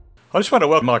I just want to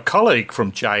welcome my colleague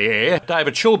from J-Air,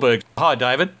 David Schulberg. Hi,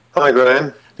 David. Hi,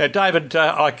 Graeme. Now, David,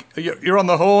 you're on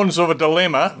the horns of a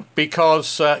dilemma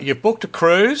because you've booked a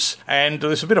cruise and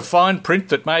there's a bit of fine print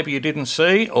that maybe you didn't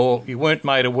see or you weren't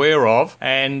made aware of,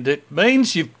 and it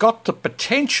means you've got the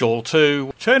potential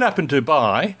to turn up in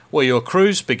Dubai, where your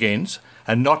cruise begins,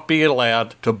 and not be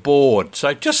allowed to board.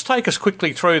 So just take us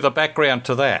quickly through the background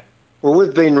to that. Well,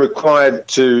 we've been required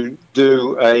to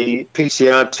do a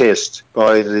PCR test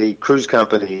by the cruise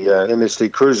company,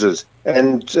 MSC Cruises,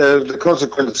 and the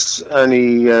consequence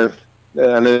only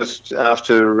unearthed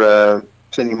after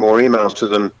sending more emails to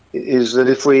them is that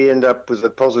if we end up with a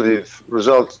positive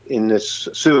result in this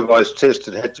supervised test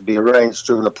that had to be arranged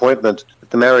through an appointment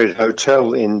at the Marriott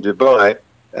Hotel in Dubai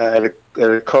at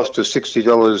a cost of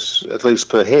 $60 at least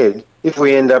per head, if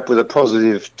we end up with a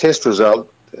positive test result,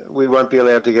 we won't be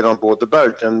allowed to get on board the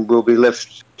boat and we'll be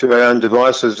left to our own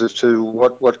devices as to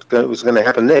what was going to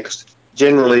happen next.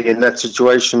 Generally, in that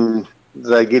situation,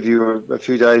 they give you a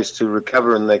few days to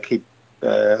recover and they keep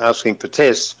asking for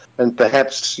tests, and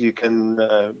perhaps you can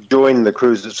join the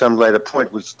cruise at some later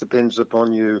point, which depends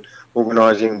upon you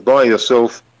organising by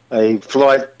yourself a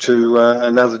flight to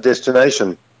another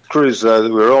destination. The cruise that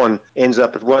we're on ends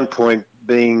up at one point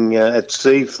being at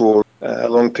sea for a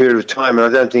long period of time, and I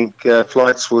don't think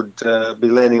flights would be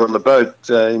landing on the boat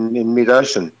in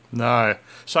mid-ocean. No.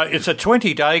 So it's a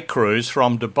 20-day cruise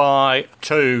from Dubai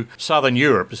to southern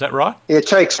Europe, is that right? It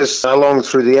takes us along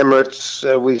through the Emirates.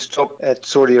 We stop at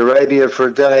Saudi Arabia for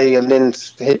a day and then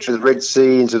head to the Red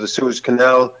Sea into the Suez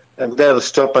Canal. And without a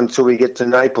stop until we get to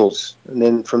Naples. And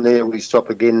then from there we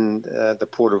stop again at the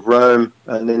port of Rome.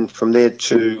 And then from there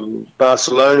to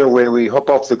Barcelona, where we hop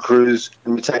off the cruise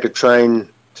and we take a train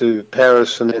to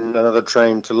Paris and then another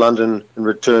train to London and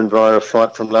return via a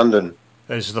flight from London.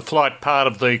 Is the flight part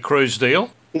of the cruise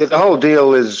deal? Yeah, the whole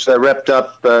deal is wrapped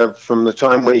up from the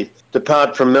time we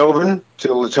depart from Melbourne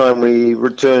till the time we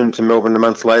return to Melbourne a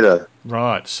month later.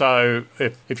 Right. So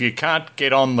if you can't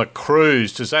get on the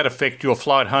cruise, does that affect your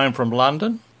flight home from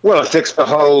London? Well, it affects the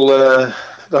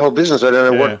whole business. I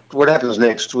don't know what happens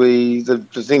next. The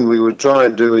thing we would try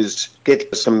and do is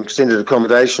get some extended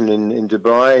accommodation in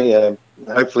Dubai,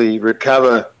 hopefully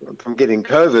recover from getting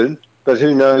COVID. But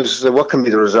who knows what can be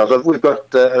the result. We've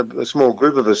got a small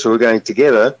group of us who are going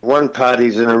together. One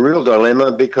party's in a real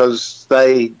dilemma because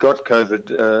they got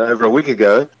COVID over a week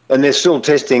ago and they're still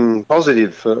testing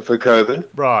positive for COVID.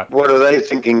 Right. What are they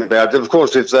thinking about? Of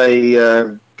course, if they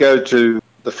go to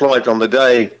the flight on the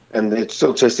day and they're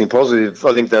still testing positive,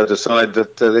 I think they'll decide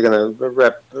that they're going to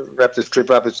wrap this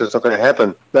trip up. It's just not going to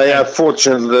happen. They are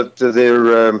fortunate that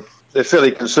they're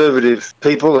fairly conservative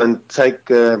people and take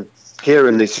care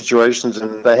in these situations,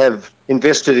 and they have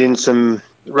invested in some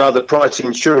rather pricey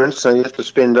insurance, so you have to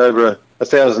spend over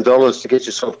 $1,000 to get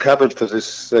yourself covered for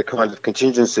this kind of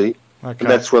contingency. Okay. And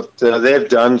that's what they've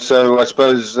done, so I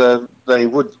suppose they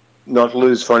would not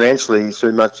lose financially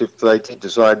so much if they did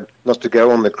decide not to go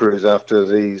on the cruise after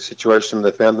the situation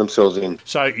they found themselves in.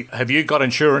 So have you got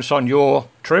insurance on your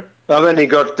trip? I've only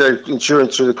got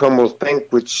insurance through the Commonwealth Bank,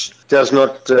 which does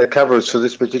not cover us for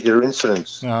this particular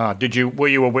incident. Were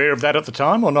you aware of that at the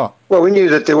time or not? Well, we knew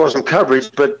that there wasn't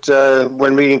coverage, but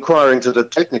when we inquire into the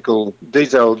technical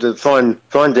detail, the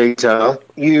fine detail,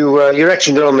 you're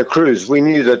actually not on the cruise. We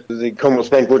knew that the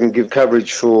Commonwealth Bank wouldn't give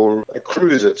coverage for a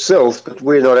cruise itself, but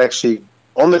we're not actually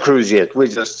on the cruise yet. We're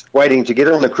just waiting to get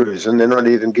on the cruise, and they're not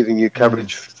even giving you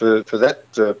coverage for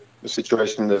that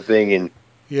situation they're being in.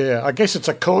 Yeah, I guess it's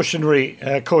a cautionary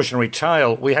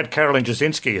tale. We had Carolyne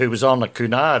Jasinski, who was on the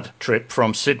Cunard trip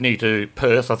from Sydney to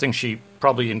Perth. I think she's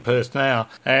probably in Perth now.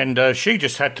 And she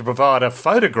just had to provide a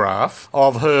photograph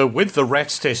of her with the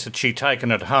RATS test that she'd taken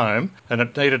at home, and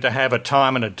it needed to have a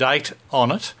time and a date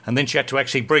on it. And then she had to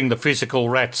actually bring the physical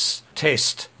RATS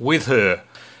test with her,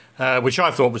 which I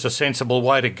thought was a sensible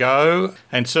way to go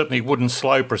and certainly wouldn't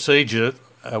slow procedure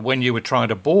when you were trying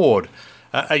to board.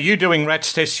 Are you doing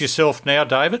RATS tests yourself now,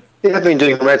 David? Yeah, I've been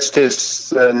doing RATS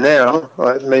tests now.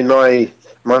 I mean, my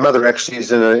mother actually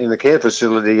is in a care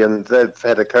facility and they've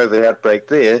had a COVID outbreak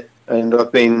there, and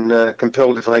I've been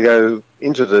compelled if I go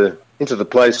into the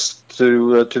place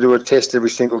to do a test every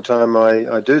single time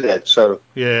I do that. So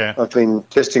yeah, I've been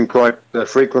testing quite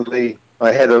frequently.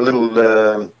 I had a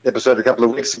little episode a couple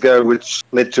of weeks ago which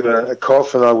led to a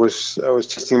cough, and I was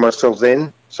testing myself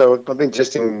then. So I've been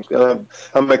testing.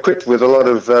 I'm equipped with a lot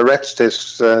of RATS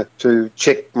tests to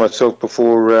check myself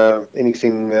before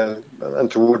anything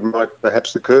untoward might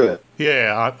perhaps occur.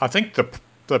 Yeah, I think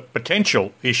the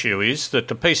potential issue is that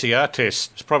the PCR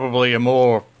test is probably a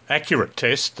more accurate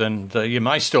test, and you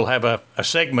may still have a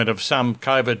segment of some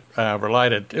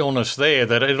COVID-related illness there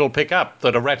that it'll pick up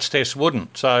that a rat's test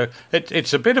wouldn't. So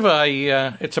it's a bit of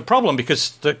it's a problem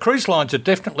because the cruise lines are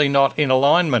definitely not in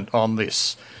alignment on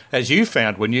this. As you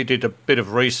found when you did a bit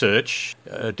of research,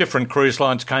 different cruise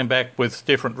lines came back with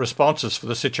different responses for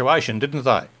the situation, didn't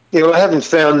they? Yeah, well, I haven't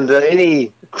found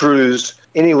any cruise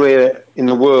anywhere in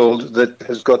the world that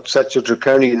has got such a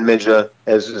draconian measure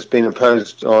as has been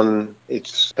imposed on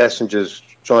its passengers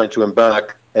trying to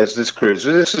embark as this cruise.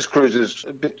 This cruise is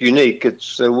a bit unique.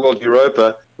 It's World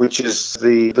Europa, which is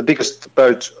the biggest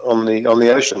boat on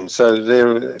the ocean. So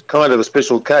they're kind of a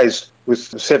special case with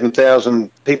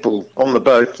 7,000 people on the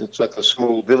boat. It's like a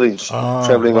small village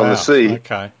travelling on the sea.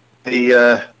 Okay.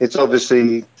 It's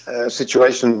obviously a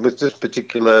situation with this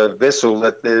particular vessel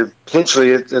that they're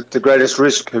potentially at the greatest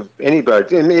risk of any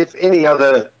boat. And if any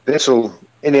other vessel,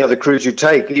 any other cruise you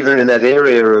take, even in that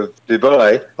area of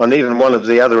Dubai, on even one of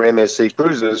the other MSC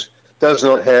Cruises, does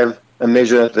not have a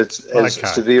measure that's as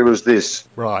severe as this.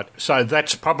 Right. So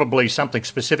that's probably something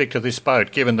specific to this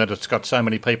boat, given that it's got so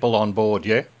many people on board,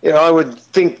 yeah? Yeah, I would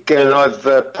think, and I've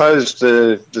posed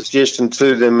the suggestion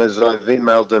to them as I've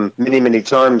emailed them many, many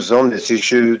times on this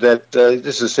issue, that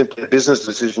this is simply a business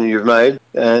decision you've made,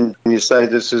 and you say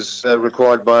this is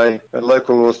required by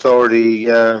local authority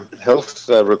health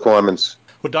requirements.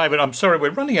 Well, David, I'm sorry,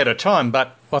 we're running out of time,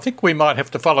 but I think we might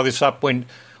have to follow this up when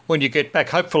you get back.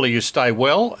 Hopefully you stay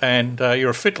well, and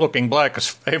you're a fit-looking bloke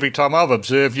every time I've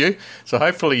observed you, so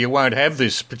hopefully you won't have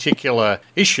this particular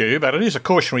issue, but it is a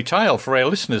cautionary tale for our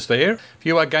listeners there. If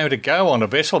you are going to go on a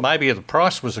vessel, maybe the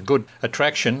price was a good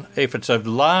attraction. If it's a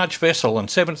large vessel and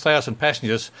 7,000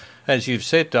 passengers, as you've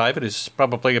said, David, is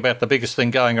probably about the biggest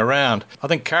thing going around. I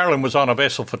think Carolyne was on a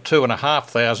vessel for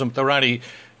 2,500, but there were only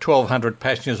 1,200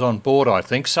 passengers on board, I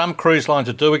think. Some cruise lines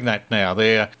are doing that now.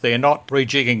 They're not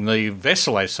rejigging the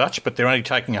vessel as such, but they're only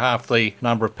taking half the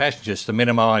number of passengers to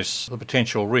minimise the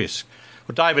potential risk.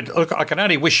 Well, David, look, I can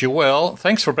only wish you well.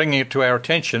 Thanks for bringing it to our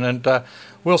attention, and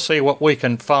we'll see what we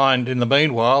can find in the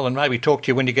meanwhile and maybe talk to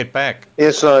you when you get back.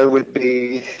 Yes, I would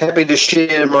be happy to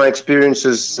share my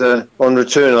experiences on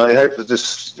return. I hope that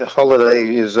this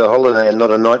holiday is a holiday and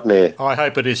not a nightmare. I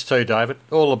hope it is too, David.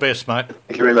 All the best, mate.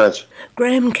 Thank you very much.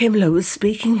 Graeme Kemlo was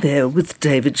speaking there with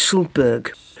David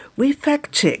Schulberg. We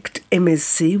fact-checked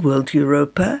MSC World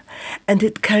Europa, and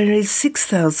it carries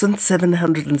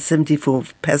 6,774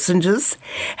 passengers,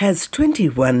 has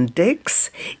 21 decks,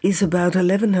 is about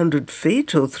 1,100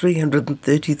 feet or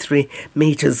 333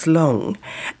 metres long,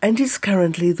 and is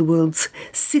currently the world's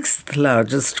 6th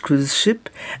largest cruise ship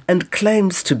and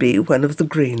claims to be one of the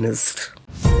greenest.